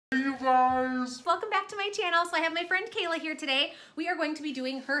welcome back to my channel. So I have my friend Kayla here today. We are going to be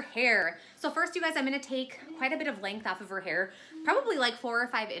doing her hair. So first, you guys, I'm going to take quite a bit of length off of her hair, probably like 4 or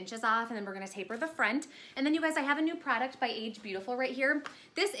 5 inches off, and then we're going to taper the front. And then you guys, I have a new product by AgeBeautiful right here.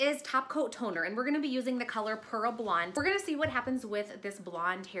 This is Topcoat toner, and we're going to be using the color Pearl Blonde. We're going to see what happens with this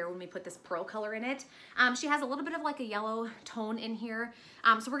blonde hair when we put this pearl color in it. She has a little bit of like a yellow tone in here.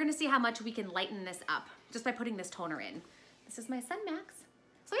 So we're going to see how much we can lighten this up just by putting this toner in. This is my son, Max.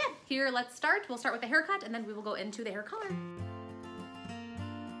 So yeah, here, let's start. We'll start with the haircut and then we will go into the hair color.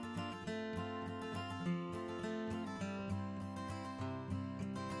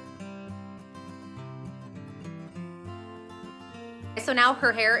 So now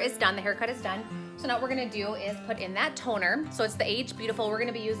her hair is done, the haircut is done. So now what we're gonna do is put in that toner. So it's the AgeBeautiful. We're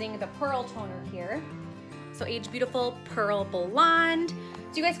gonna be using the Pearl toner here. So AgeBeautiful Pearl Blonde.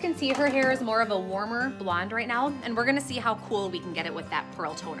 So you guys can see her hair is more of a warmer blonde right now, and we're gonna see how cool we can get it with that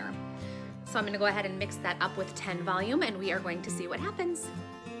pearl toner. So I'm gonna go ahead and mix that up with 10 volume, and we are going to see what happens.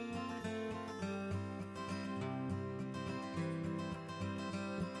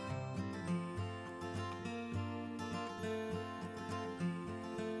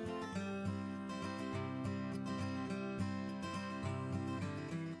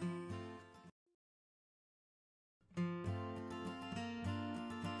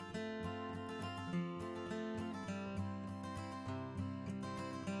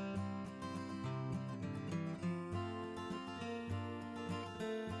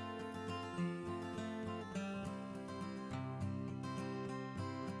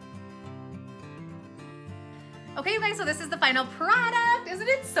 Okay, you guys, so this is the final product. Isn't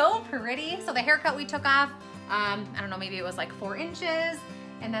it so pretty? So the haircut we took off, I don't know, maybe it was like 4 inches.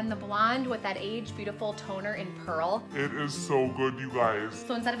 And then the blonde with that AgeBeautiful toner in pearl. It is so good, you guys.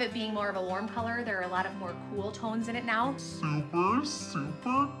 So instead of it being more of a warm color, there are a lot of more cool tones in it now. Super,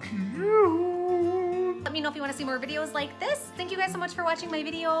 super cute. Let me know if you want to see more videos like this. Thank you guys so much for watching my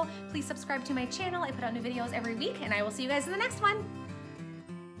video. Please subscribe to my channel. I put out new videos every week, and I will see you guys in the next one.